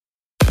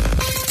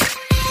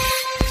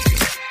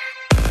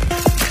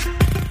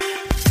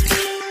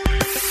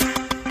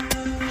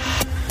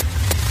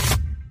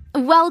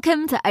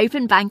Welcome to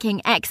Open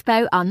Banking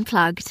Expo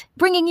Unplugged,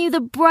 bringing you the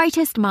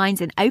brightest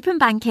minds in open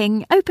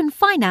banking, open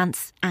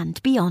finance,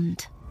 and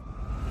beyond.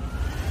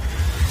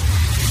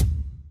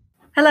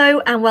 Hello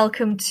and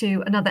welcome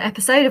to another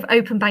episode of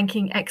Open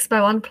Banking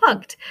Expo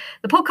Unplugged,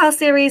 the podcast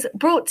series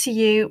brought to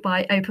you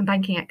by Open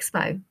Banking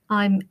Expo.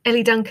 I'm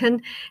Ellie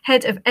Duncan,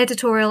 Head of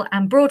Editorial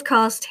and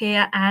Broadcast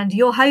here and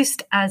your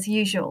host as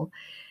usual.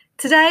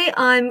 Today,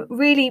 I'm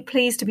really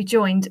pleased to be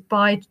joined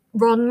by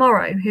Ron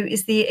Morrow, who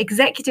is the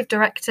Executive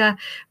Director,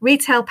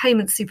 Retail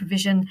Payments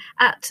Supervision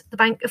at the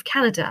Bank of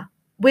Canada.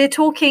 We're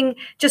talking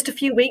just a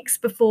few weeks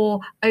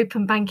before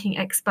Open Banking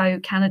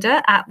Expo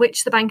Canada, at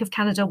which the Bank of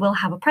Canada will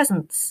have a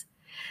presence.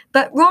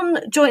 But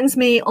Ron joins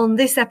me on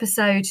this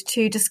episode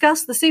to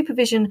discuss the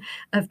supervision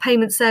of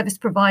payment service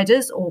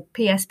providers, or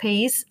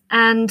PSPs,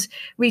 and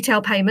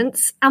retail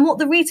payments, and what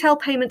the Retail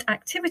Payment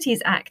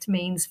Activities Act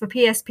means for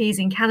PSPs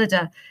in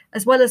Canada,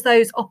 as well as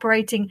those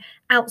operating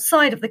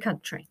outside of the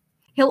country.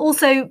 He'll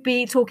also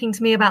be talking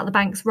to me about the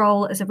bank's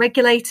role as a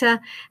regulator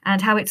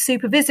and how its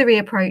supervisory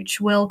approach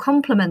will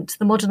complement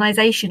the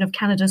modernisation of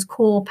Canada's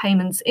core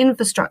payments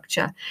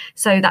infrastructure,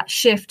 so that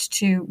shift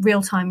to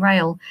real-time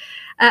rail,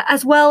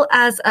 as well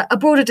as a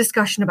broader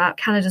discussion about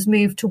Canada's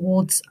move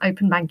towards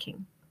open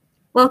banking.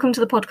 Welcome to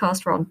the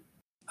podcast, Ron.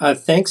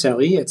 Thanks,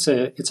 Ellie. It's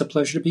a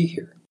pleasure to be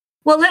here.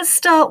 Well, let's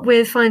start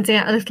with finding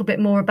out a little bit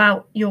more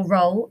about your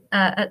role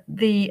at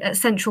the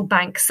central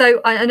bank.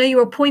 So I know you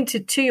were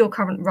appointed to your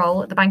current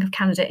role at the Bank of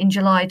Canada in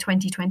July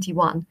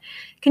 2021.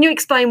 Can you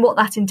explain what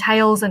that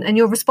entails and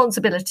your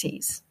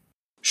responsibilities?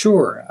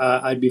 Sure,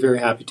 I'd be very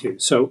happy to.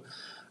 So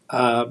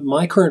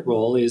my current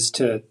role is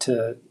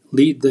to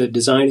lead the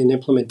design and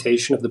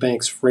implementation of the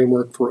bank's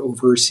framework for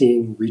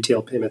overseeing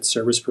retail payment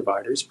service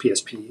providers,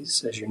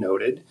 PSPs, as you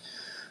noted.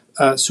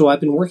 So I've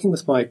been working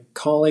with my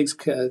colleagues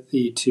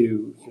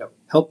to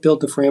help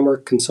build the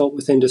framework, consult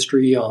with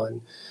industry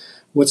on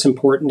what's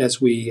important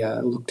as we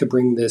look to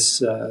bring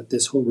this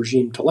whole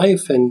regime to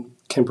life, and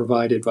can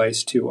provide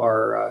advice to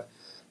our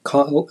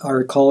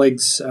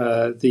colleagues,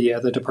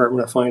 the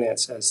Department of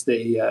Finance, as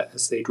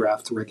they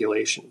draft the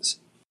regulations.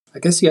 I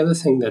guess the other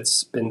thing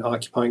that's been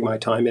occupying my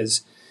time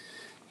is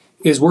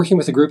working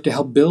with a group to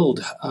help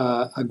build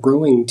a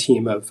growing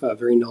team of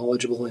very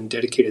knowledgeable and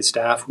dedicated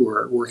staff who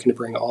are working to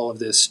bring all of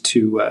this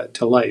to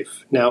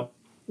life. Now,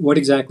 what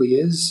exactly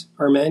is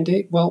our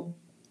mandate? Well,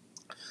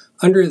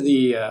 under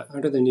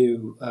the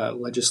new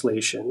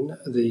legislation,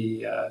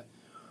 we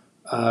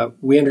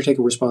undertake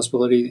a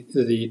responsibility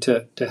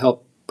to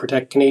help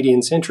protect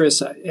Canadians'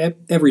 interests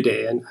every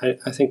day, and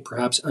I think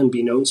perhaps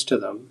unbeknownst to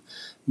them,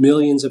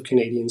 millions of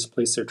Canadians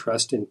place their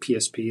trust in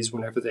PSPs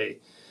whenever they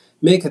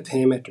make a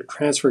payment or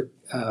transfer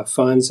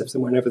funds,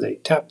 whenever they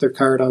tap their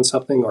card on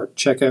something or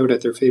check out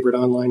at their favorite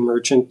online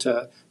merchant.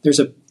 There's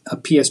a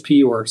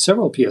PSP or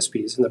several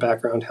PSPs in the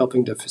background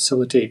helping to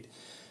facilitate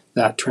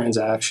that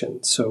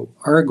transaction. So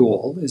our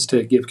goal is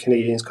to give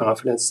Canadians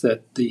confidence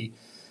that the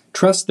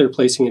trust they're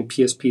placing in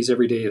PSPs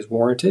every day is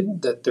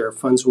warranted, that their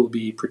funds will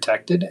be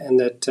protected, and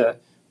that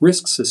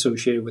risks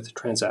associated with the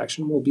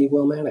transaction will be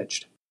well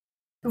managed.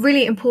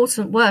 Really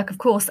important work, of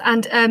course.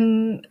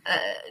 And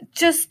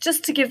just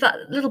to give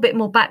that little bit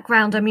more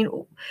background, I mean,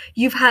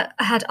 you've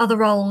had other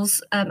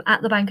roles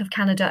at the Bank of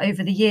Canada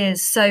over the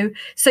years. So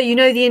you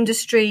know the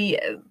industry,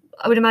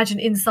 I would imagine,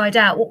 inside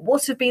out.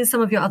 What have been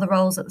some of your other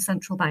roles at the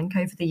central bank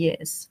over the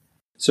years?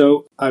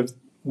 So I've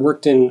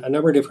worked in a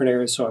number of different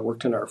areas. So I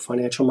worked in our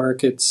financial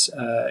markets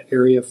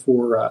area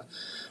for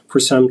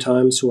some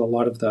time. So a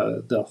lot of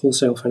the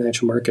wholesale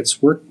financial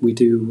markets work we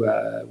do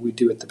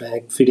at the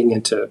bank, feeding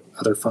into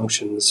other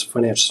functions,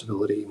 financial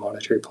stability,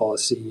 monetary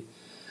policy,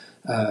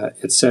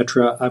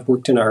 etc. I've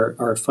worked in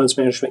our funds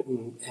management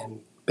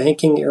and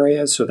banking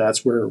area. So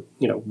that's where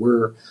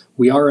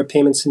we are a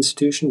payments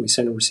institution. We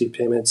send and receive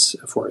payments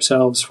for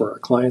ourselves, for our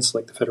clients,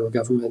 like the federal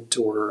government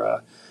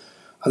or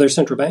other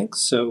central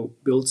banks. So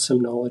build some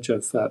knowledge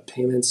of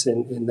payments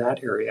in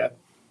that area.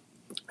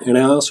 And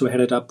I also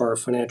headed up our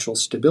financial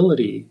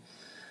stability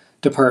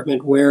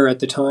department, where at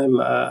the time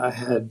I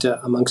had,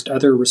 amongst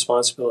other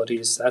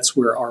responsibilities, that's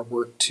where our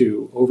work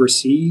to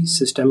oversee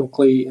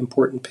systemically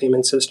important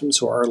payment systems.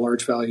 So our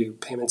large value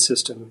payment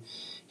system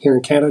here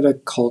in Canada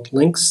called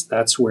Lynx,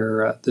 that's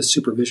where the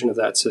supervision of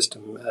that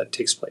system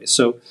takes place.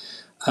 So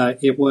I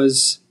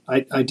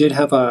did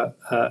have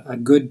a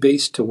good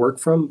base to work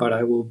from, but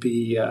I will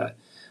be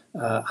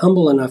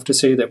humble enough to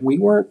say that we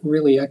weren't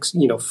really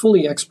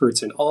fully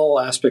experts in all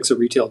aspects of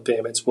retail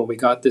payments when we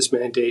got this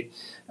mandate.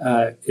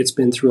 It's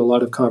been through a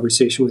lot of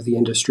conversation with the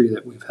industry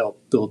that we've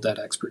helped build that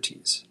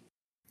expertise.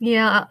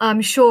 Yeah,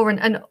 I'm sure,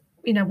 and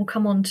we'll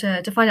come on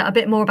to find out a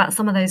bit more about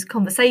some of those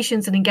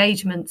conversations and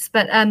engagements.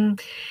 But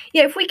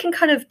if we can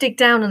kind of dig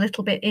down a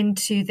little bit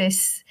into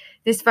this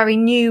very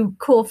new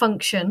core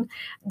function,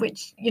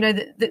 which,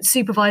 that's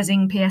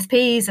supervising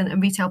PSPs and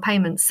retail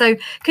payments. So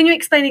can you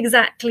explain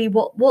exactly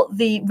what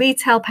the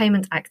Retail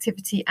Payment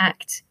Activity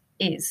Act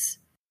is?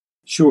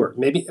 Sure.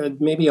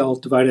 Maybe I'll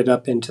divide it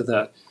up into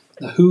the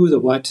who, the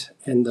what,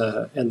 and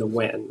the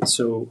when.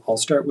 So I'll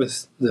start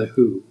with the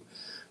who.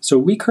 So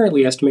we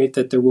currently estimate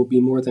that there will be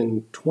more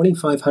than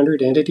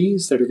 2,500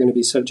 entities that are going to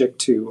be subject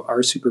to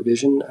our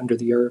supervision under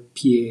the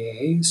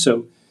RPAA.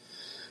 So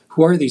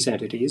who are these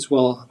entities?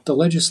 Well, the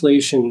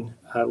legislation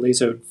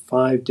lays out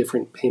 5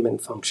 different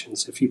payment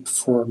functions. If you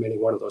perform any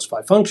one of those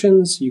 5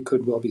 functions, you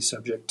could well be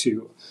subject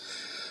to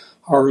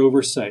our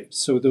oversight.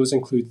 So those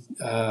include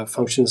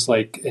functions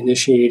like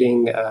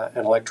initiating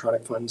an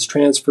electronic funds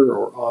transfer,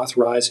 or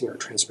authorizing or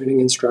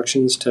transmitting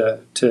instructions to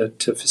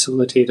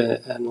facilitate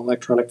an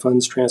electronic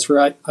funds transfer.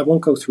 I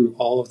won't go through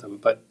all of them,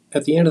 but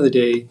at the end of the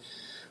day,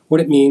 what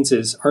it means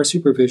is our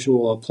supervision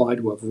will apply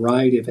to a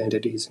variety of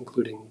entities,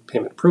 including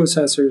payment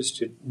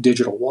processors,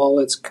 digital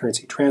wallets,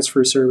 currency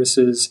transfer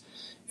services,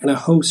 and a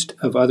host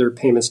of other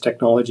payments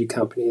technology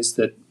companies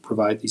that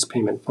provide these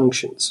payment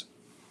functions.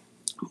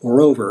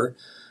 Moreover,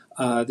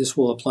 this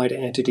will apply to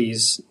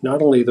entities,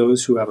 not only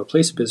those who have a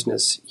place of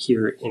business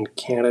here in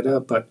Canada,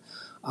 but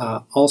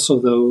also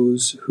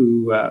those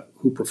who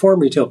perform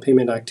retail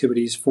payment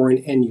activities for an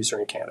end user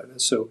in Canada.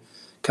 So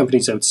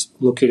companies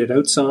located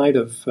outside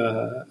of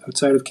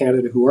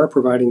Canada who are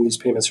providing these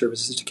payment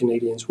services to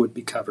Canadians would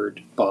be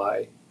covered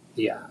by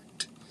the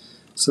Act.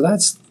 So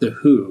that's the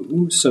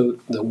who. So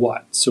the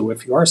what. So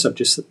if you are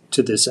subject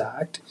to this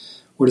Act,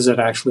 what does that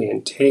actually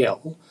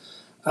entail?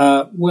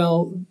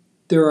 Well,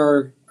 there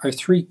are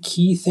 3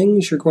 key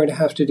things you're going to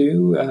have to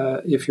do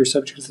if you're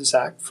subject to this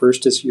Act.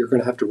 First is you're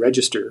going to have to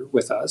register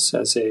with us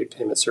as a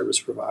payment service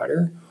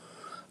provider.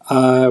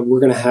 We're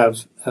going to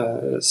have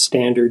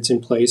standards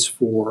in place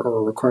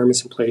or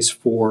requirements in place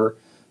for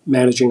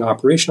managing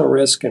operational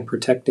risk and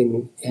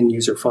protecting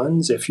end-user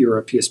funds. If you're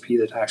a PSP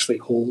that actually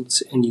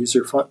holds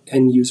end-user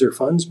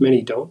funds,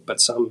 many don't, but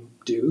some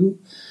do.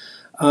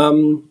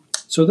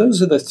 So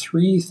those are the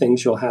 3 key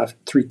things you'll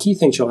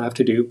have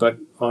to do. But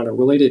on a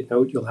related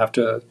note, you'll have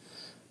to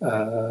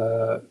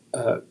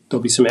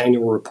there'll be some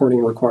annual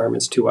reporting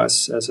requirements to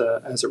us as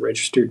a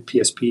registered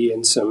PSP,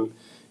 and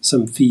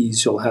some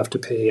fees you'll have to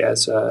pay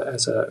as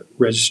a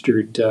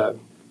registered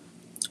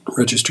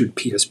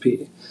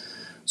PSP.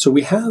 So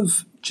we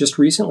have just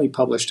recently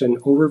published an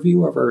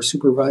overview of our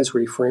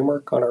supervisory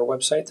framework on our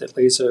website that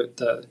lays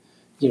out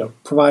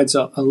provides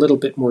a little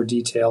bit more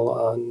detail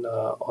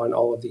on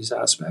all of these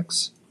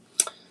aspects.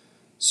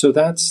 So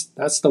that's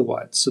the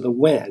what. So the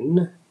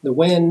when. The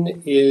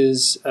when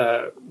is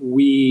our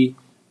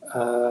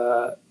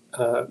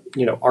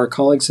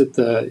colleagues at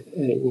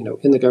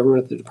in the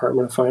government, at the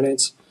Department of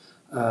Finance,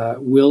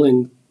 will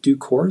in due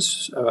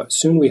course,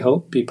 soon we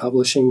hope, be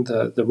publishing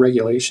the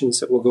regulations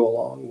that will go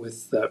along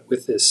with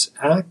this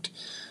Act.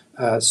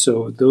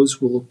 So those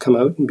will come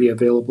out and be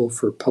available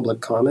for public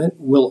comment.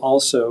 We'll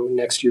also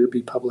next year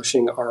be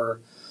publishing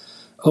our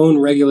own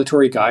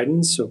regulatory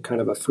guidance, so kind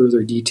of a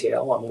further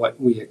detail on what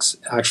we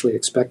actually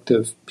expect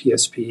of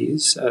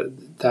PSPs.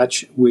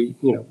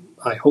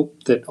 I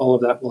hope that all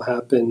of that will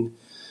happen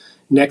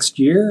next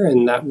year,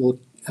 and that will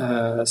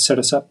set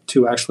us up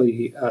to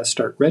actually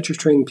start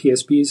registering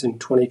PSPs in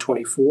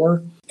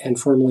 2024 and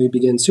formally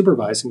begin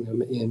supervising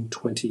them in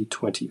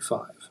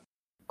 2025.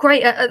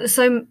 Great.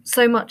 So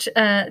much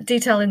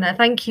detail in there.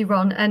 Thank you,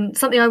 Ron. And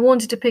something I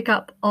wanted to pick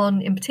up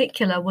on in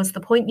particular was the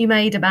point you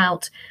made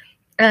about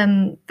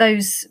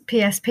those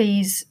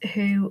PSPs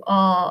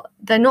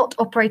they're not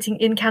operating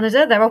in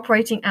Canada, they're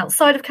operating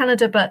outside of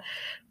Canada, but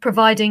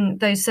providing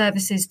those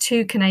services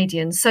to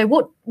Canadians. So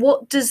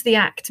what does the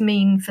Act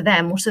mean for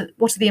them? What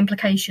are the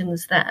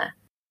implications there?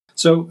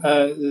 So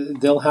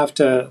they'll have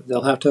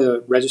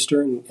to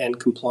register and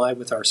comply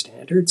with our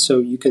standards. So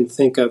you can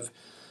think of,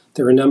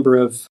 there are a number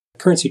of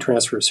currency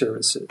transfer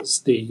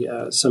services,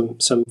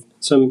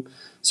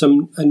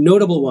 some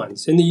notable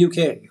ones in the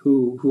UK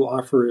who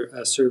offer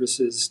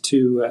services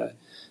to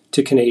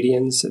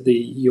Canadians.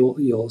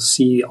 You'll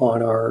see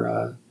on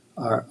our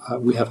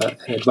we have an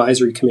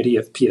advisory committee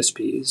of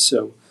PSPs.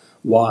 So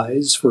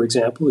Wise, for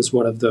example, is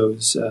one of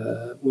those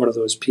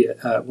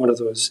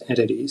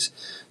entities.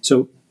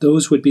 So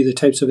those would be the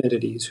types of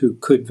entities who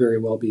could very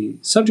well be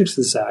subject to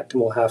this Act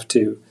and will have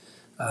to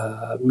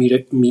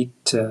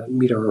meet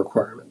our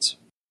requirements.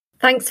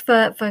 Thanks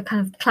for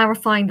kind of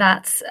clarifying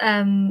that.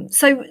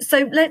 So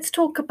let's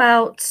talk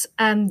about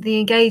the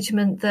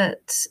engagement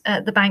that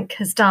the bank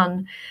has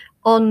done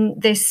on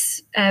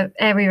this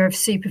area of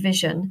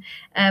supervision,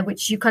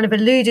 which you kind of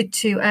alluded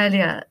to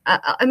earlier.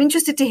 I'm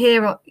interested to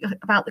hear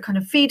about the kind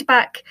of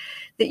feedback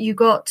that you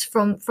got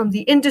from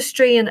the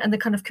industry and the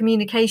kind of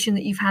communication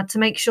that you've had to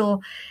make sure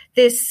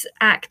this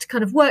Act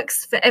kind of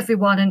works for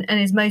everyone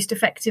and is most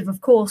effective,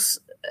 of course,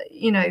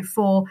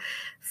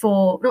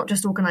 for not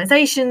just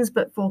organizations,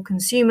 but for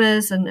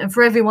consumers and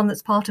for everyone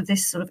that's part of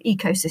this sort of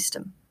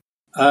ecosystem.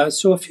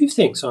 So a few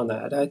things on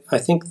that. I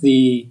think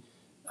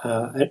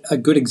a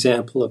good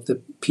example of a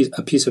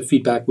piece of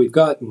feedback we've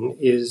gotten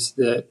is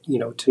that,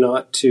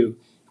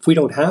 if we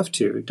don't have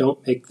to,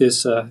 don't make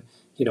this a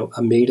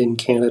made in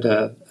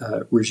Canada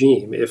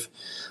regime. If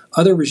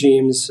other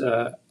regimes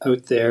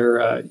out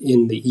there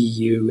in the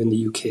EU, in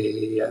the UK,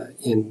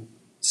 in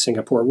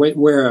Singapore,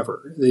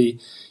 wherever,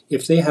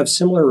 if they have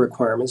similar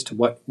requirements to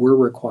what we're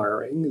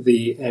requiring,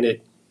 and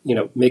it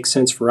makes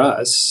sense for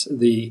us,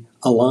 the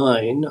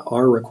align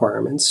our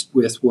requirements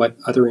with what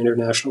other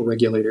international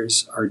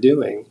regulators are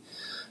doing.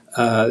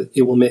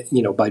 It will make,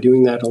 by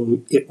doing that,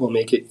 it will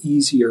make it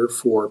easier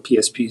for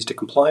PSPs to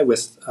comply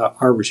with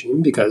our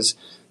regime because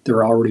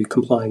they're already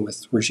complying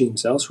with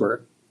regimes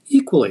elsewhere.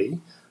 Equally,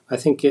 I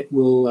think it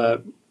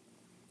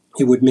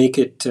would make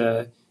it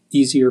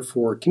easier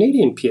for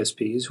Canadian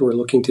PSPs who are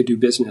looking to do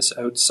business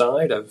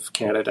outside of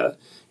Canada.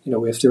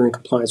 If they're in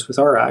compliance with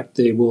our act,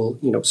 they will,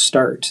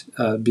 start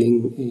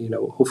being,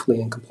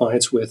 hopefully in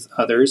compliance with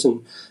others,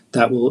 and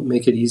that will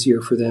make it easier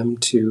for them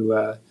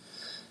to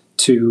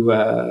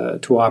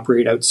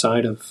operate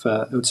outside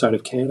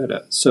of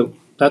Canada. So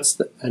that's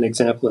an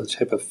example of the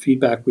type of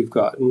feedback we've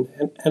gotten,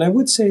 and I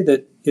would say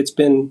that it's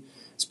been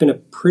a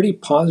pretty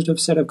positive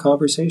set of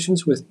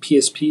conversations with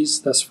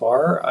PSPs thus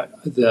far.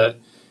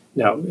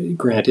 Now,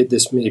 granted,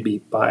 this may be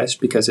biased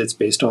because it's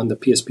based on the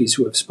PSPs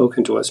who have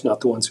spoken to us,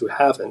 not the ones who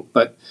haven't.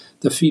 But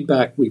the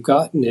feedback we've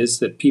gotten is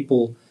that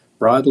people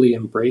broadly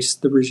embrace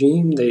the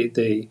regime.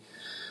 They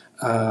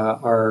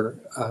are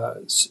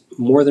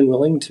more than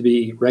willing to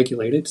be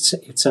regulated.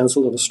 It sounds a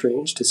little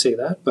strange to say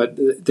that, but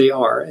they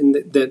are. And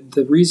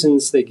the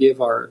reasons they give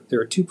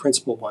there are two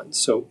principal ones.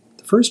 So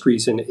the first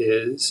reason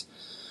is,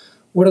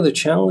 one of the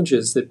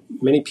challenges that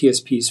many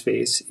PSPs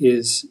face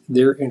is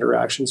their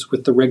interactions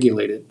with the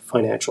regulated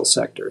financial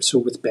sector, so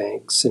with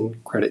banks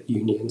and credit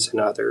unions and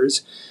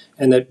others,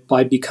 and that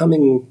by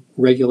becoming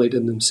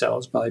regulated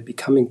themselves, by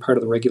becoming part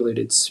of the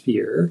regulated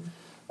sphere,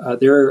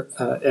 their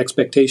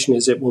expectation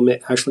is it will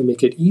actually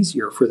make it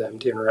easier for them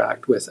to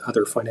interact with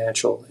other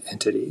financial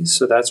entities.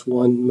 So that's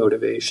one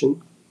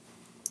motivation.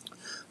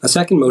 A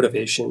second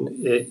motivation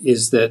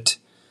is that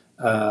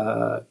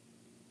a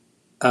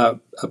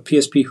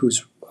PSP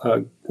who's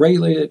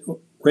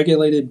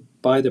regulated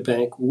by the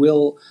bank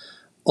will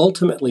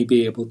ultimately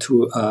be able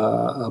to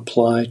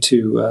apply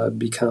to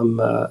become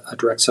a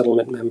direct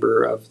settlement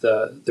member of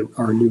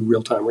our new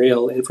real-time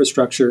rail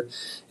infrastructure,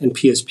 and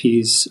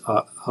PSPs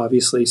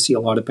obviously see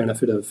a lot of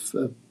benefit of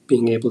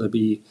being able to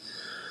be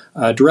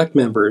direct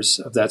members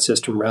of that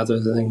system rather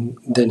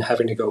than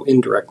having to go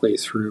indirectly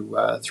through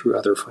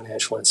other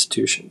financial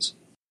institutions.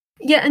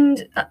 Yeah,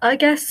 and I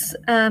guess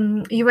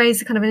you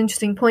raised kind of an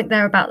interesting point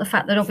there about the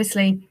fact that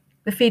obviously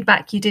the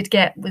feedback you did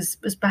get was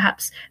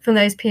perhaps from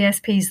those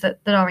PSPs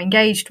that are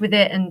engaged with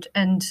it, and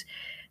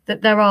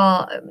that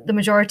the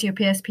majority of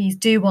PSPs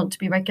do want to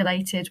be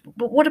regulated.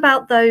 But what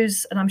about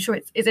those, and I'm sure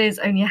it is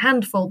only a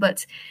handful,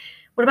 but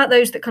what about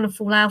those that kind of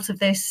fall out of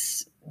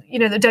this,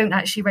 that don't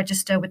actually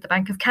register with the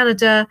Bank of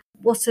Canada?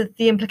 What are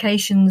the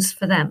implications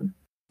for them?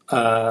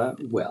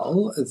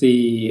 Well,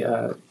 the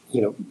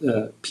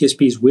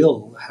PSPs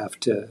will have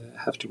to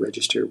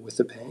register with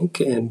the bank,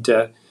 and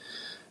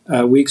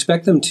we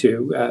expect them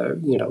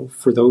to.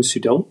 For those who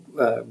don't,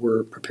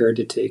 we're prepared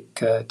to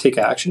take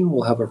action.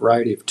 We'll have a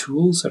variety of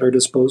tools at our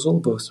disposal,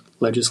 both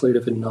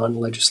legislative and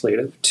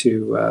non-legislative,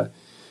 to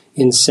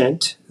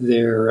incent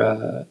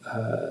their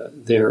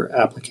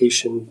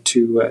application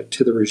to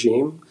the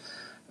regime.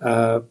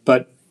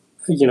 But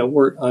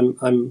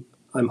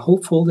I'm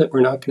hopeful that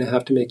we're not going to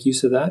have to make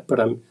use of that. But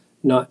I'm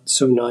not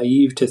so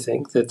naive to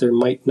think that there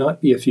might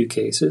not be a few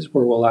cases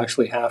where we'll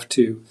actually have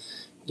to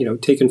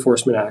take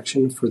enforcement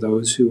action for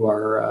those who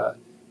are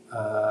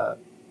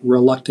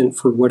reluctant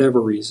for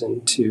whatever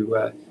reason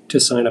to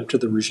sign up to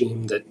the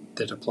regime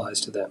that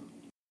applies to them.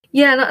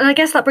 Yeah, and I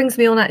guess that brings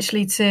me on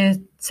actually to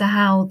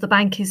how the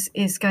bank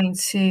is going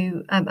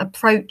to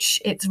approach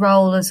its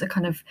role as a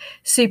kind of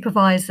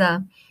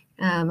supervisor,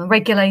 a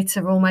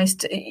regulator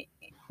almost.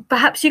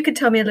 Perhaps you could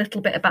tell me a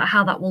little bit about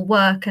how that will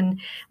work and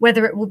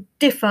whether it will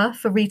differ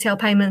for retail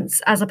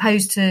payments as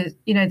opposed to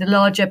the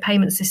larger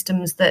payment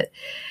systems that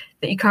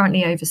you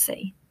currently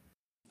oversee.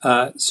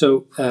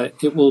 So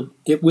it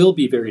will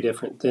be very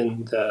different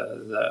than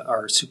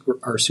our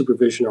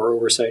supervision or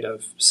oversight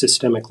of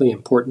systemically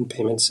important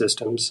payment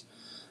systems.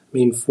 I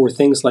mean, for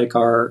things like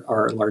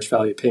our large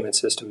value payment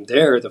system,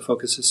 the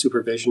focus of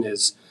supervision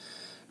is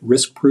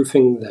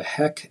risk-proofing the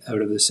heck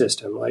out of the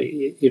system.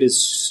 It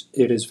is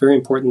very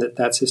important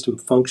that system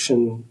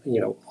function,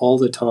 all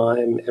the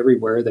time,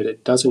 everywhere, that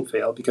it doesn't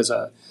fail, because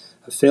a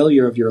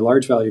failure of your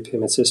large value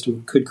payment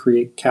system could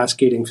create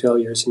cascading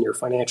failures in your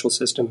financial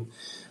system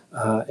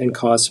and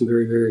cause some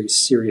very, very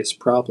serious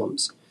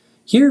problems.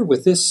 Here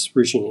with this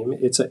regime,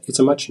 it's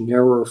a much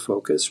narrower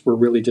focus. We're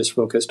really just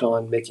focused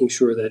on making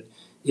sure that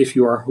if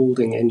you are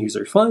holding end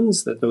user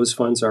funds, that those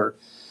funds are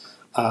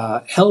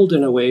held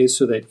in a way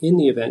so that in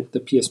the event the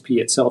PSP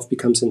itself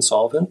becomes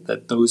insolvent,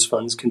 that those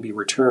funds can be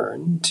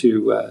returned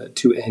to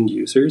end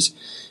users.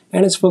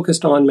 And it's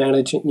focused on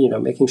managing,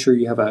 making sure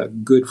you have a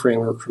good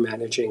framework for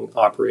managing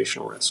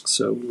operational risk.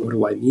 So what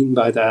do I mean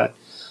by that?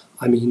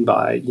 I mean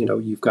by,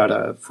 you've got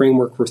a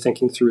framework for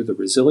thinking through the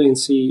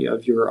resiliency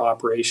of your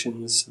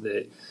operations,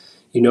 that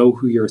you know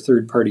who your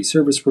third-party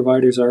service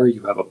providers are.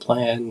 You have a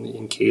plan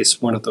in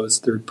case one of those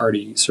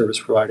third-party service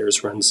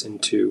providers runs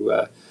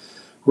into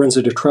runs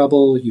into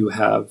trouble, you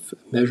have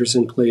measures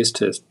in place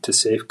to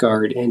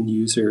safeguard end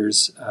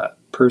users'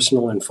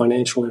 personal and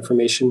financial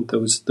information,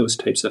 those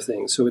types of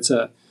things. So it's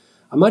a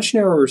much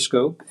narrower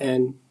scope.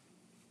 And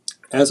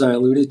as I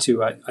alluded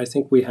to, I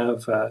think we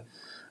have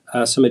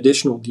some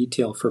additional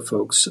detail for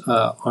folks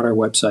on our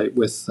website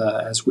with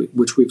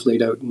which we've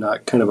laid out in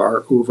kind of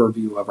our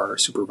overview of our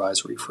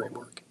supervisory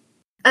framework.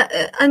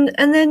 And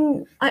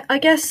then I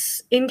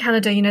guess in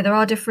Canada, there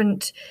are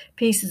different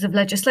pieces of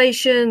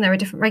legislation, there are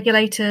different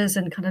regulators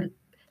and kind of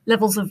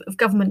levels of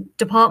government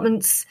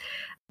departments,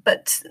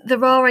 but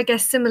there are, I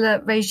guess,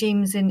 similar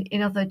regimes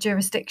in other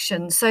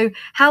jurisdictions. So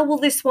how will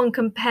this one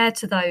compare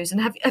to those?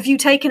 And have you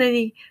taken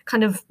any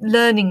kind of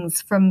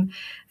learnings from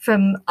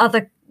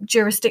other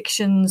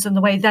jurisdictions and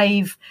the way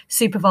they've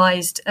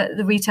supervised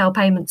the retail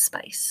payment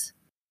space?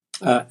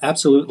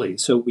 Absolutely.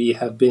 So we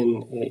have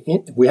been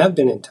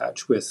in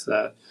touch with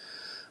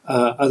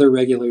other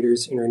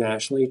regulators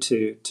internationally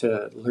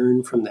to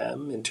learn from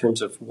them in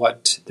terms of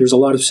there's a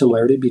lot of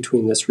similarity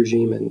between this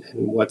regime and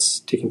what's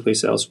taking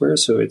place elsewhere.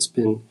 So it's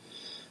been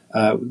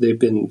they've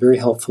been very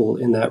helpful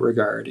in that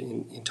regard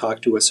in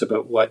talking to us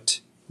about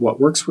what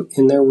works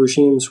in their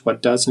regimes,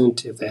 what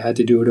doesn't. If they had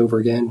to do it over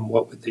again,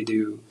 what would they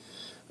do?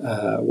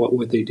 What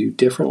would they do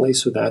differently?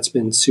 So that's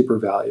been super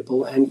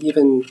valuable. And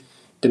even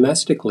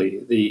domestically,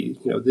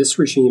 this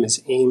regime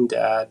is aimed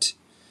at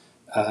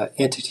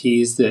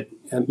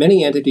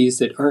many entities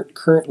that aren't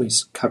currently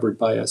covered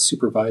by a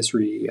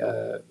supervisory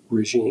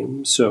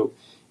regime. So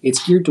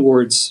it's geared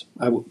towards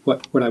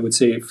what I would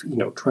say,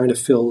 trying to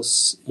fill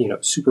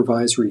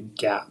supervisory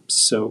gaps.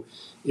 So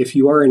if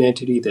you are an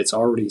entity that's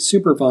already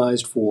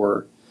supervised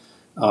for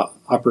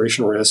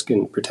operational risk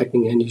and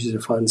protecting end user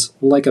funds,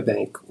 like a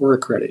bank or a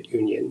credit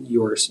union,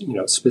 you're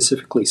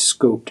specifically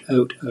scoped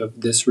out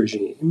of this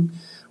regime.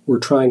 We're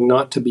trying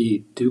not to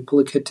be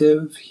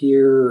duplicative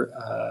here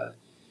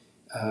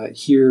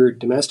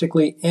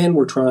domestically, and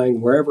we're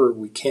trying wherever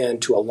we can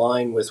to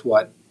align with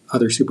what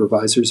other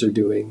supervisors are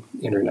doing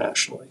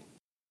internationally.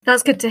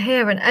 That's good to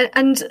hear.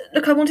 And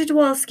look, I wanted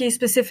to ask you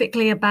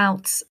specifically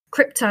about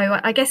crypto.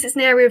 I guess it's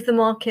an area of the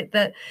market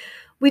that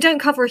we don't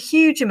cover a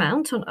huge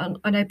amount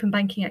on Open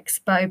Banking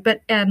Expo,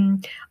 but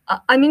I'm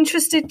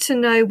interested to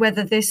know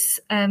whether this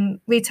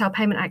Retail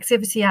Payment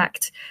Activity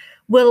Act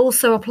will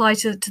also apply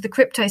to the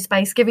crypto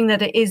space, given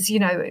that it is,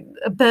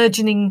 a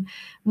burgeoning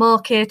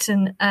market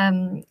and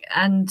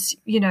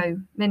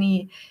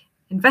many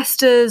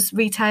investors,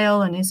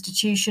 retail and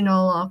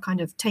institutional, are kind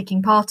of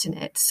taking part in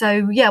it.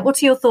 So,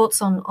 what are your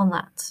thoughts on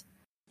that?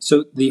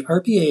 So the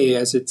RPA,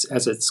 as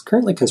it's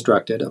currently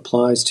constructed,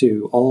 applies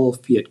to all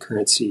fiat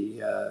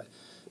currency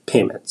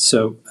payments.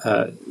 So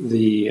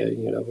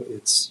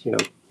it's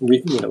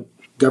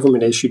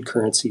government issued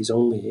currencies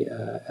only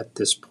at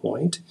this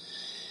point.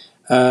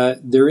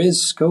 There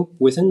is scope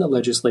within the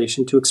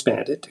legislation to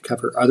expand it to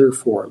cover other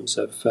forms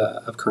of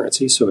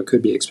currency. So it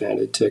could be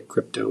expanded to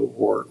crypto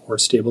or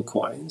stable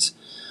coins,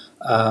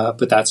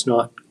 but that's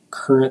not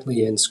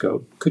currently in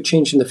scope. Could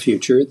change in the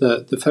future.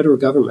 The federal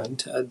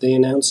government they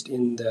announced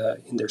in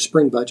their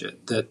spring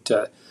budget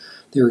that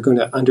they were going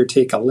to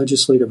undertake a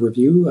legislative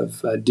review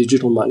of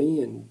digital money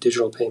and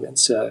digital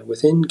payments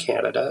within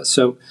Canada.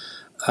 So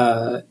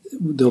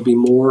there'll be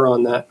more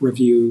on that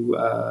review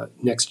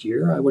next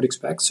year, I would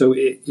expect. So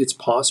it's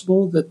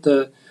possible that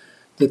the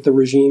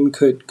regime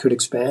could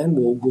expand.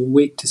 We'll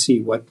wait to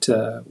see what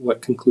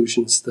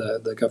conclusions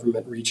the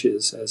government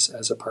reaches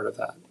as a part of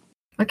that.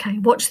 Okay,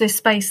 watch this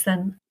space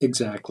then.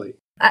 Exactly.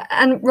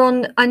 And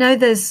Ron, I know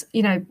there's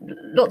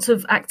lots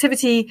of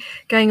activity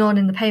going on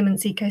in the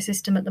payments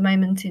ecosystem at the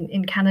moment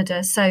in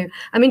Canada. So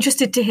I'm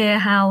interested to hear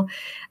how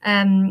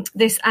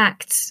this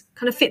act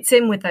kind of fits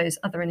in with those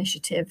other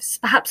initiatives.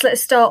 Perhaps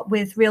let's start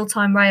with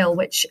Real-Time Rail,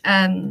 which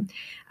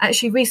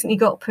actually recently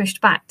got pushed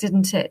back,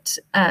 didn't it?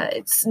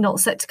 It's not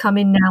set to come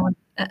in now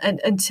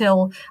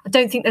until, I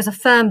don't think there's a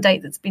firm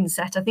date that's been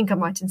set. I think I'm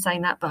right in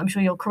saying that, but I'm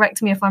sure you'll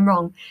correct me if I'm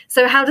wrong.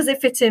 So how does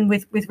it fit in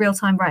with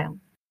Real-Time Rail?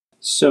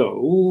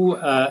 So,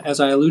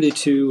 as I alluded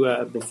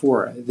to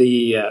before,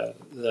 the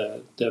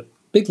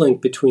big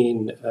link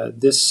between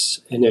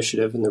this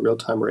initiative and the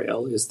Real-Time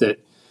Rail is that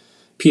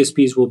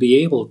PSPs will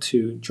be able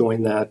to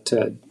join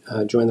the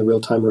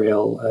Real-Time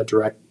Rail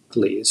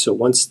directly. So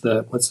once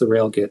the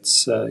rail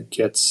gets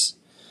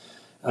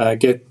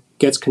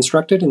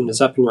constructed and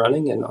is up and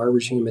running, and our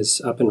regime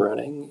is up and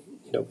running,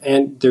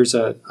 and there's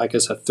a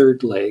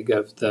third leg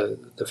of the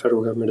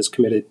federal government is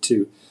committed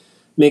to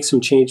make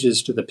some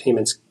changes to the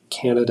Payments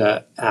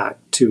Canada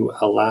Act to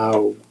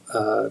allow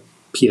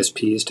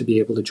PSPs to be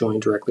able to join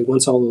directly.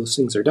 Once all those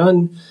things are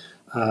done,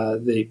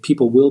 the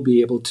people will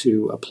be able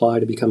to apply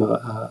to become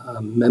a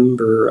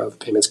member of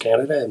Payments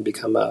Canada and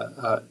become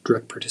a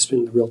direct participant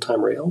in the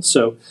Real-Time Rail.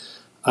 So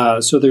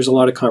there's a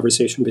lot of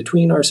conversation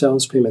between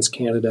ourselves, Payments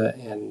Canada,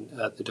 and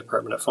the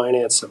Department of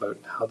Finance about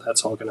how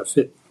that's all going to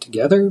fit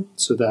together.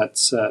 So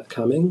that's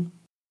coming.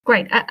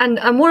 Great.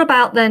 And what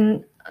about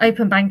then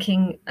Open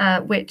Banking,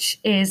 which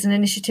is an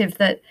initiative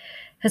that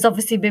has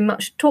obviously been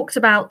much talked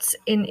about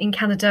in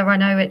Canada. I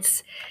know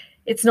it's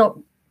not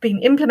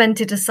been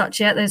implemented as such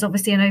yet. There's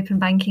obviously an open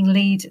banking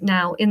lead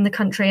now in the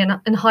country,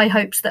 and high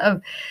hopes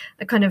that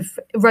a kind of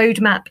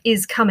roadmap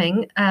is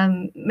coming,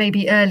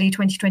 maybe early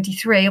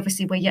 2023.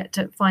 Obviously, we're yet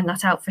to find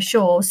that out for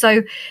sure.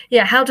 So,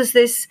 yeah, how does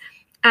this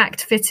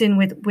act fit in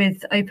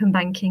with open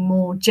banking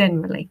more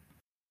generally?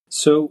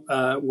 So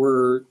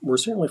we're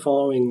certainly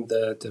following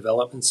the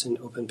developments in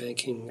open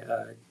banking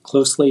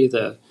closely.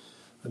 The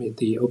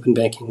open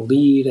banking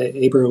lead,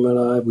 Abram and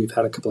I, we've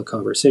had a couple of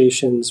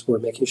conversations. We're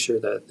making sure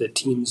that the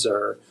teams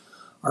are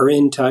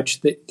in touch.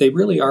 They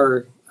really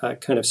are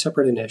kind of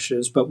separate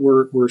initiatives, but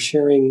we're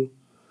sharing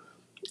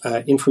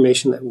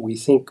information that we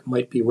think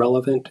might be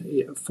relevant.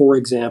 For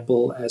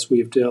example, as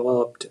we've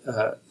developed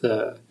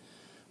the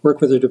work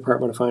with the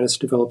Department of Finance to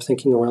develop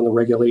thinking around the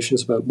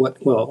regulations about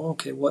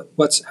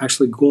what's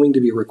actually going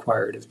to be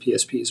required of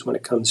PSPs when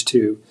it comes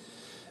to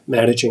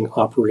managing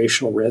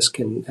operational risk.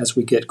 And as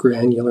we get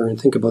granular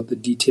and think about the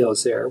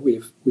details there,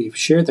 we've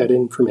shared that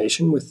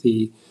information with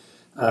the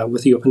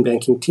open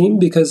banking team,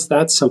 because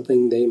that's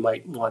something they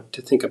might want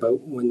to think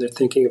about when they're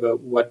thinking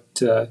about what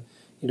are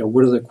the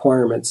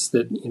requirements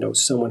that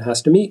someone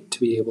has to meet to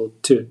be able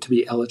to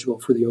be eligible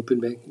for the open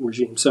banking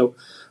regime. So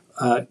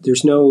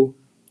there's no,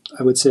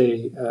 I would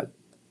say,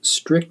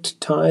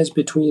 strict ties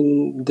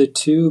between the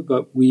two,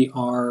 but we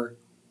are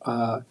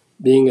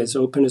being as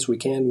open as we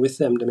can with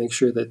them to make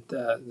sure that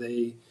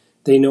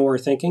they know our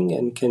thinking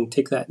and can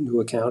take that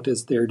into account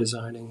as they're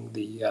designing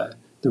the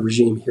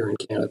regime here in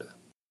Canada.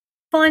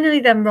 Finally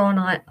then, Ron,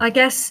 I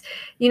guess,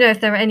 if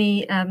there are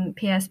any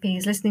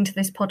PSPs listening to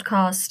this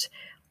podcast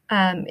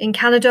in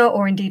Canada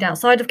or indeed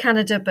outside of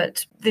Canada,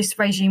 but this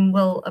regime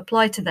will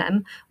apply to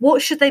them,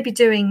 what should they be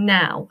doing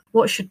now?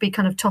 What should be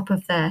kind of top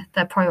of their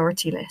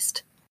priority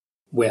list?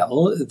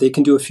 Well, they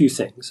can do a few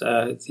things.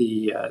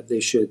 They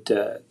should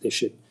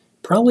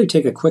probably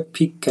take a quick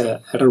peek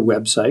at our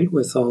website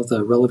with all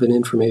the relevant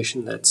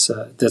information that's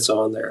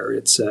on there.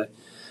 It's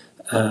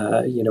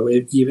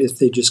if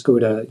they just go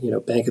to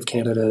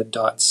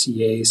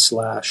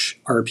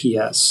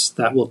bankofcanada.ca/RPS,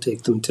 that will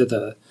take them to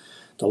the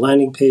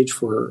landing page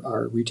for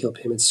our retail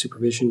payments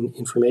supervision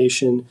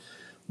information.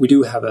 We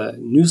do have a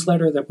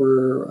newsletter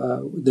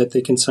that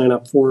they can sign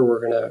up for.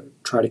 We're going to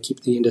try to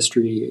keep the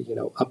industry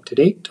up to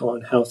date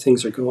on how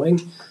things are going.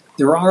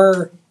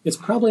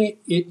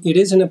 It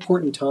is an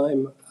important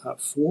time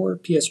for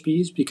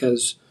PSPs,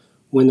 because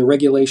when the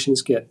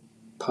regulations get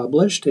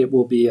published, it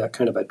will be a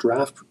kind of a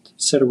draft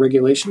set of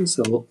regulations.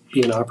 There will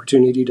be an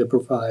opportunity to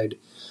provide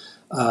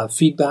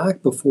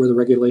feedback before the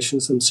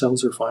regulations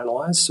themselves are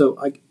finalized. So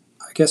I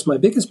guess my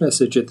biggest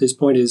message at this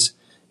point is,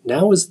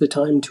 now is the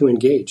time to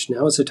engage.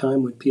 Now is the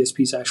time when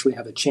PSPs actually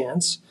have a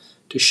chance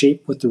to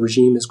shape what the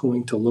regime is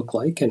going to look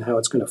like and how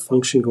it's going to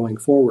function going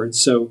forward.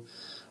 So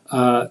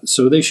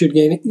they should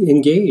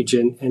engage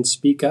and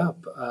speak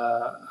up.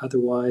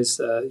 Otherwise,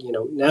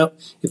 now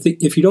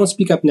if you don't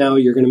speak up now,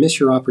 you're going to miss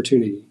your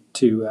opportunity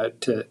to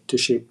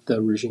shape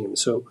the regime.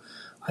 So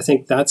I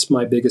think that's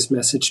my biggest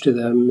message to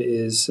them: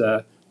 is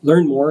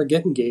learn more,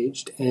 get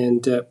engaged,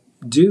 and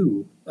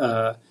do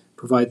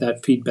provide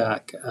that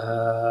feedback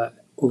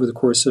over the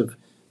course of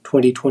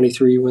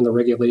 2023 when the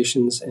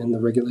regulations and the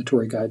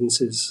regulatory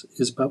guidance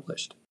is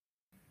published.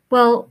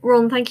 Well,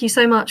 Ron, thank you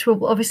so much.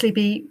 We'll obviously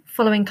be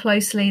following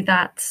closely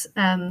that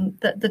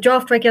the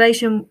draft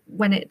regulation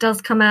when it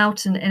does come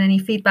out, and any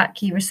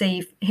feedback you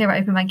receive here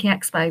at Open Banking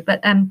Expo.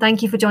 But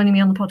thank you for joining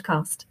me on the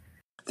podcast.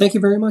 Thank you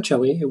very much,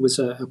 Ellie. It was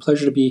a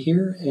pleasure to be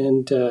here,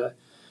 and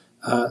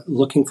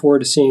looking forward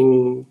to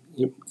seeing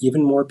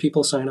even more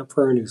people sign up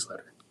for our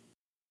newsletter.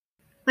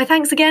 My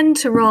thanks again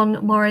to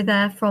Ron Morrow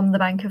there from the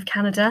Bank of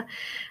Canada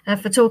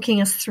for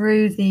talking us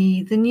through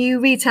the new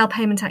Retail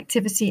Payment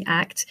Activity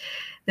Act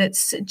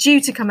that's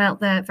due to come out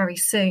there very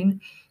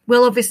soon.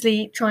 We'll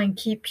obviously try and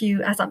keep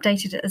you as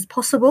updated as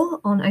possible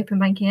on Open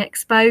Banking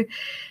Expo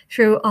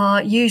through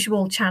our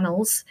usual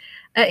channels.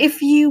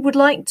 If you would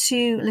like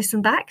to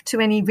listen back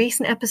to any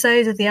recent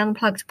episodes of the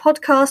Unplugged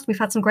podcast, we've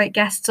had some great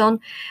guests on,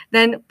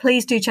 then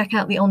please do check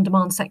out the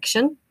on-demand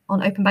section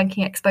on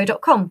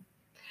openbankingexpo.com.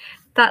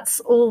 That's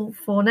all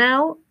for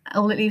now.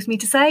 All it leaves me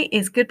to say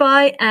is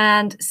goodbye,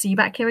 and see you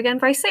back here again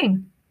very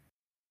soon.